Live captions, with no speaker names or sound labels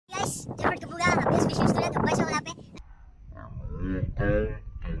This fish is tulad of baso lape. In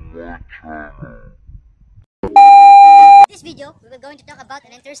this video, we will going to talk about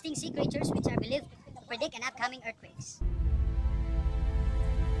an interesting sea creatures which are believed to predict an upcoming earthquakes.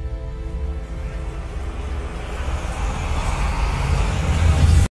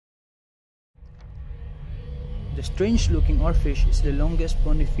 The strange-looking oarfish is the longest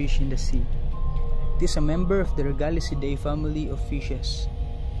bony fish in the sea. It is a member of the Regalicidae family of fishes.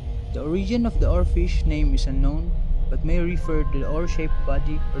 The origin of the oarfish name is unknown, but may refer to the oar-shaped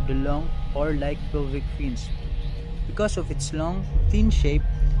body or the long, oar-like pelvic fins. Because of its long, thin shape,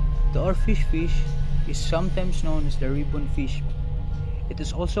 the oarfish fish is sometimes known as the ribbon fish. It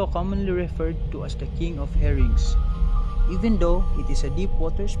is also commonly referred to as the king of herrings. Even though it is a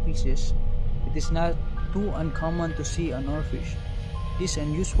deep-water species, it is not too uncommon to see an oarfish. These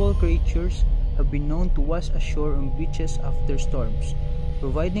unusual creatures have been known to wash ashore on beaches after storms,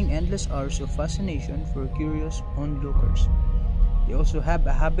 providing endless hours of fascination for curious onlookers. They also have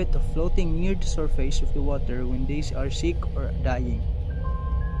a habit of floating near the surface of the water when they are sick or dying.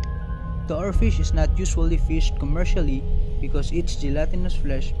 The oarfish is not usually fished commercially because its gelatinous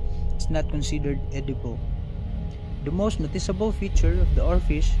flesh is not considered edible. The most noticeable feature of the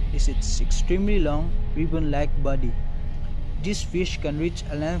oarfish is its extremely long, ribbon-like body. This fish can reach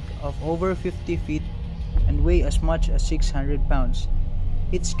a length of over 50 feet and weigh as much as 600 pounds.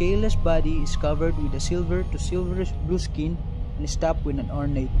 Its scaleless body is covered with a silver to silverish blue skin and is topped with an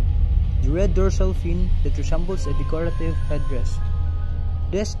ornate, the red dorsal fin that resembles a decorative headdress.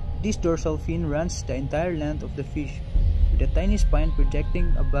 This dorsal fin runs the entire length of the fish, with a tiny spine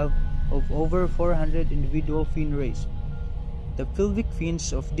projecting above of over 400 individual fin rays. The pelvic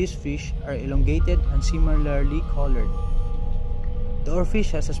fins of this fish are elongated and similarly colored. The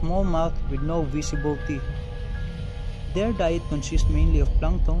oarfish has a small mouth with no visible teeth. Their diet consists mainly of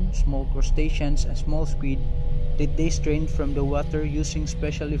plankton, small crustaceans, and small squid that they strain from the water using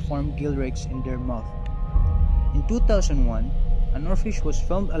specially formed gill rakes in their mouth. In 2001, an oarfish was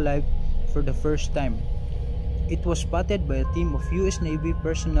found alive for the first time. It was spotted by a team of US Navy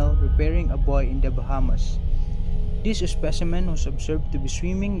personnel repairing a buoy in the Bahamas. This specimen was observed to be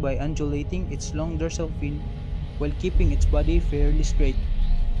swimming by undulating its long dorsal fin while keeping its body fairly straight.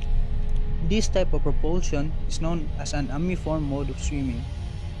 This type of propulsion is known as an amiform mode of swimming.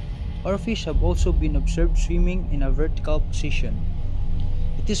 Oarfish have also been observed swimming in a vertical position.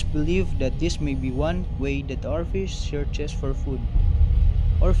 It is believed that this may be one way that the oarfish searches for food.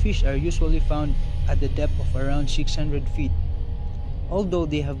 Oarfish are usually found at the depth of around 600 feet. Although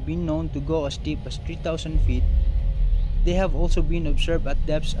they have been known to go as deep as 3,000 feet, they have also been observed at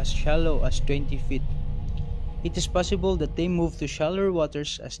depths as shallow as 20 feet. It is possible that they move to shallower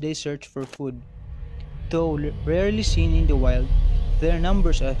waters as they search for food. Though rarely seen in the wild, their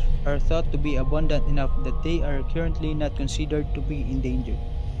numbers are thought to be abundant enough that they are currently not considered to be endangered.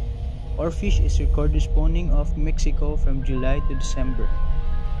 Oarfish is recorded spawning off Mexico from July to December.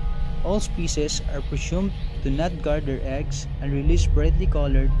 All species are presumed to not guard their eggs and release brightly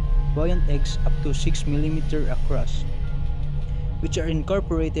colored, buoyant eggs up to 6 mm across, which are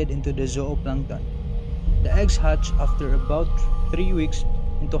incorporated into the zooplankton. The eggs hatch after about 3 weeks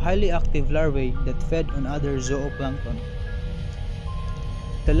into highly active larvae that fed on other zooplankton.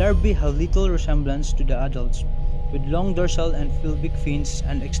 The larvae have little resemblance to the adults, with long dorsal and pelvic fins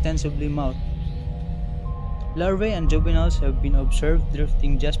and extensively mouthed. Larvae and juveniles have been observed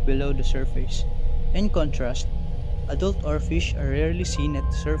drifting just below the surface. In contrast, adult oarfish are rarely seen at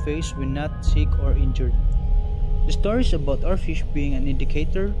the surface when not sick or injured. The stories about oarfish being an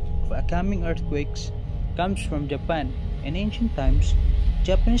indicator of upcoming earthquakes comes from Japan. In ancient times,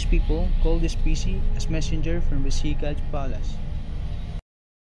 Japanese people called this species as messenger from the sea god's palace.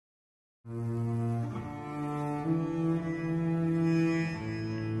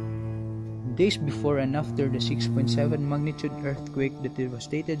 Days before and after the 6.7 magnitude earthquake that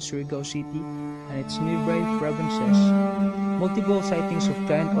devastated Surigao City and its nearby provinces, multiple sightings of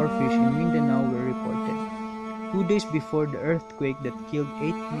giant oarfish in Mindanao were reported. 2 days before the earthquake that killed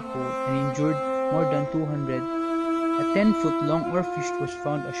 8 people and injured more than 200, a 10-foot-long oarfish was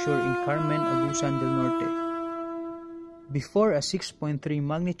found ashore in Carmen, Agusan del Norte. Before a 6.3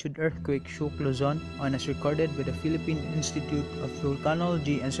 magnitude earthquake shook Luzon, and as recorded by the Philippine Institute of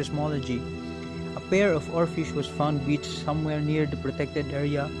Volcanology and Seismology, a pair of oarfish was found beached somewhere near the protected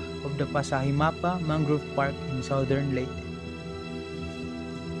area of the Pasahimapa Mangrove Park in southern Leyte.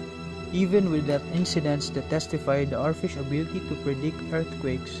 Even with that incidents that testify the oarfish ability to predict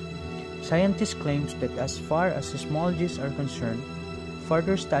earthquakes, scientists claim that as far as seismologists are concerned,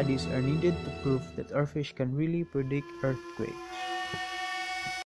 further studies are needed to prove that oarfish can really predict earthquakes.